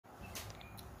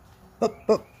Up,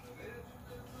 up.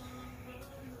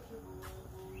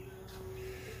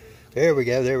 There we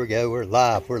go, we're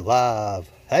live.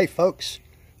 Hey folks,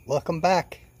 welcome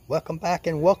back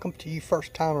and welcome to you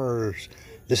first timers.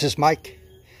 This is Mike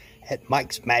at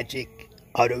Mike's Magic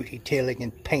Auto Detailing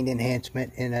and Paint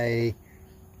Enhancement in a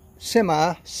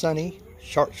semi-sunny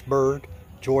Sharpsburg,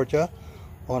 Georgia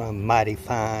on a mighty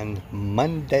fine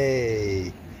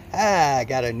Monday. I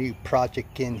got a new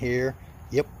project in here.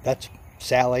 Yep, that's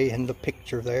Sally in the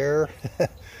picture there.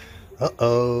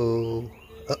 Uh-oh.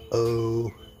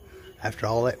 After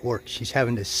all that work, she's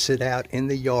having to sit out in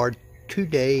the yard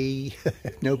today.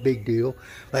 No big deal.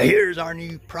 But here's our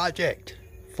new project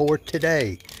for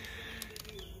today.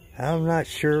 I'm not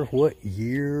sure what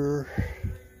year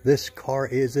this car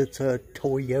is. It's a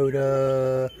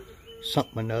Toyota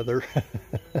something another.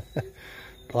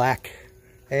 Black.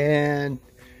 And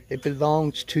it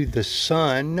belongs to the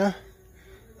son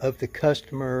of the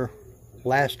customer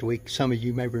last week. Some of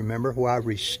you may remember where I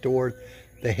restored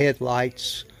the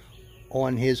headlights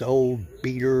on his old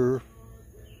beater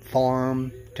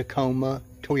farm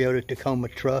Toyota Tacoma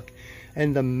truck,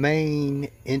 and the main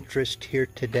interest here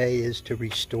today is to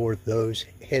restore those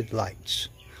headlights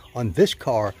on this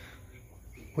car,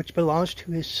 which belongs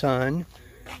to his son,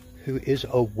 who is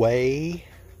away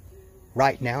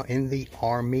right now in the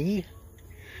Army.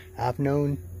 I've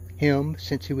known him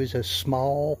since he was a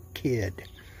small kid.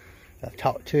 I've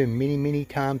talked to him many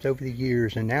times over the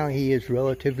years, and now he is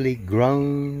relatively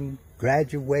grown,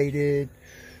 graduated,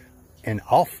 and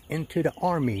off into the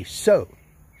Army. So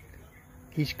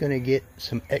he's going to get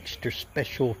some extra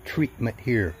special treatment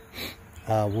here.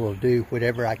 We'll do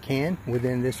whatever I can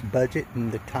within this budget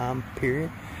and the time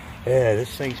period. Yeah, this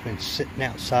thing's been sitting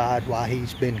outside while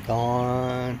he's been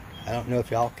gone. I don't know if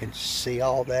y'all can see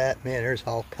all that. Man, there's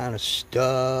all kind of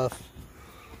stuff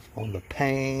on the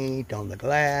paint, on the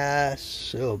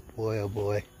glass. Oh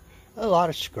boy. A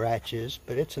lot of scratches,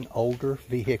 but it's an older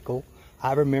vehicle.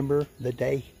 I remember the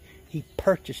day he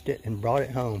purchased it and brought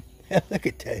it home. Look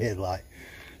at that headlight.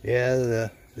 Yeah,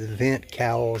 the vent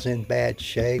cowl's in bad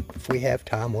shape. If we have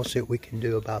time, we'll see what we can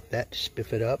do about that to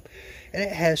spiff it up. And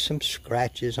it has some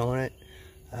scratches on it.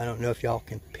 I don't know if y'all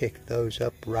can pick those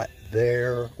up right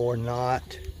there or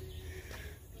not.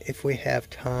 If we have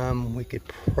time, we could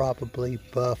probably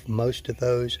buff most of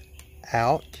those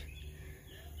out.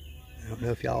 I don't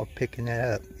know if y'all are picking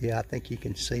that up. Yeah, I think you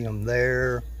can see them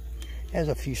there. It has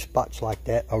a few spots like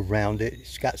that around it.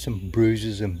 It's got some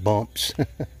bruises and bumps.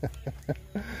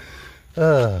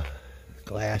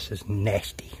 Glass is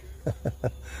nasty.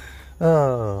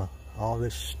 All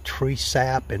this tree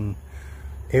sap and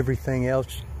everything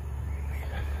else.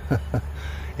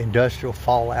 Industrial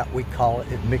fallout, we call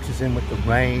it. It mixes in with the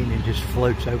rain and just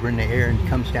floats over in the air and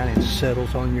comes down and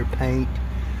settles on your paint.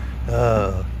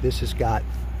 This has got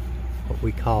what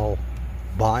we call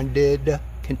bonded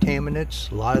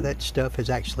contaminants. A lot of that stuff is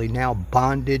actually now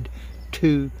bonded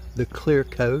to the clear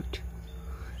coat,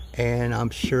 and I'm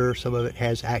sure some of it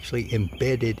has actually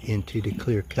embedded into the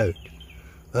clear coat.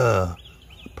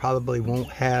 Probably won't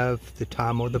have the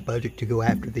time or the budget to go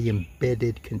after the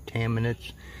embedded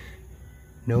contaminants.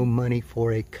 No money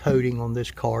for a coating on this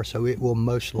car, so it will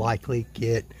most likely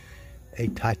get a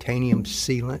titanium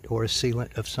sealant or a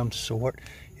sealant of some sort.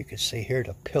 You can see here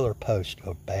the pillar posts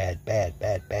are bad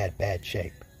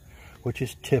shape, which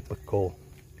is typical.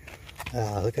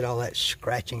 Look at all that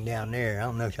scratching down there. I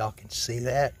don't know if y'all can see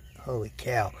that. Holy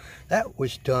cow. That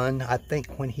was done, I think,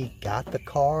 when he got the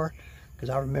car, because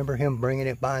I remember him bringing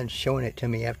it by and showing it to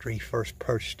me after he first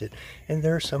purchased it. And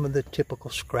there's some of the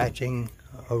typical scratching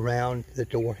around the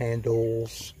door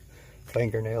handles,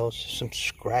 fingernails, some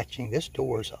scratching. This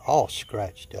door is all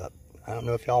scratched up. I don't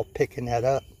know if y'all picking that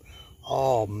up.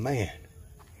 Oh man,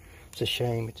 it's a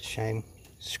shame.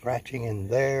 Scratching in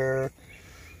there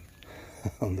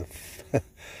on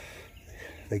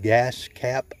the gas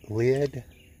cap lid,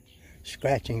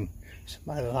 scratching.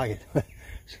 Somebody like it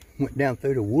went down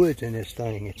through the woods in this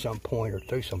thing at some point, or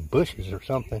through some bushes or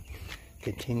something.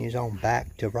 Continues on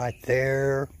back to right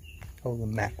there. Oh, the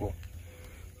mackerel.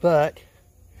 But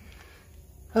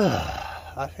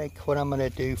I think what I'm going to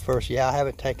do first, yeah, I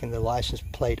haven't taken the license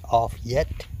plate off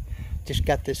yet. Just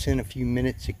got this in a few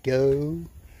minutes ago.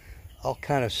 All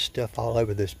kind of stuff all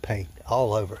over this paint,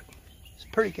 all over it. It's a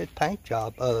pretty good paint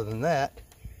job other than that.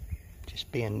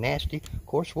 Just being nasty. Of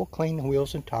course, we'll clean the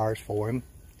wheels and tires for him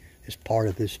as part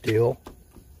of this deal.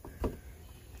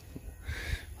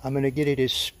 I'm going to get it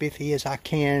as spiffy as I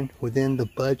can within the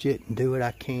budget and do what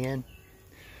I can.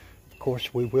 Of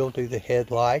course, we will do the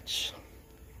headlights.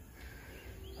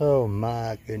 Oh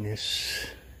my goodness.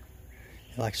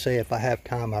 Like I say, if I have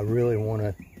time, I really want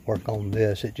to work on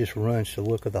this. It just ruins the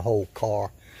look of the whole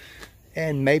car.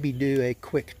 And maybe do a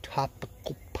quick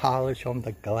topical polish on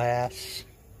the glass.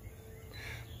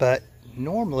 But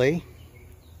normally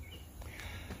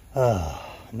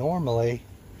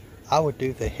I would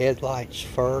do the headlights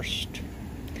first,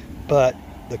 but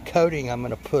the coating I'm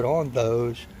going to put on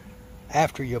those,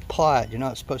 after you apply it, you're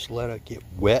not supposed to let it get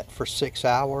wet for 6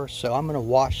 hours. So I'm going to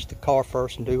wash the car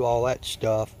first and do all that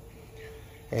stuff,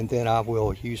 and then I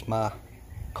will use my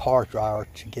car dryer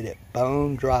to get it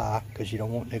bone dry, because you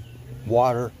don't want the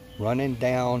water running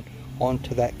down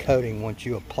onto that coating once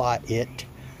you apply it,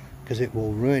 because it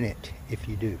will ruin it if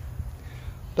you do.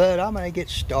 But I'm going to get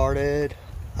started.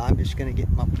 I'm just going to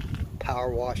get my power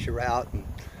washer out and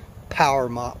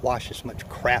wash as much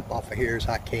crap off of here as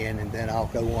I can, and then I'll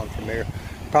go on from there.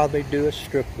 Probably do a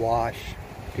strip wash,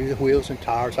 do the wheels and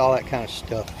tires, all that kind of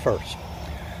stuff first.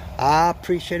 I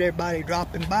appreciate everybody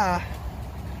dropping by.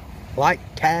 Like,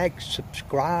 tag,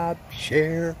 subscribe,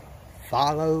 share,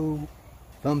 follow,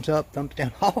 thumbs up, thumbs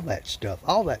down, all that stuff.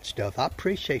 I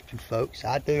appreciate you folks.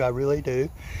 I do, I really do.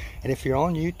 And if you're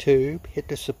on YouTube, hit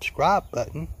the subscribe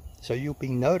button so you'll be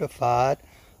notified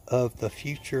of the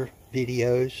future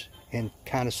videos and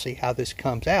kind of see how this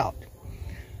comes out.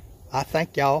 I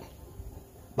thank y'all.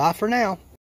 Bye for now.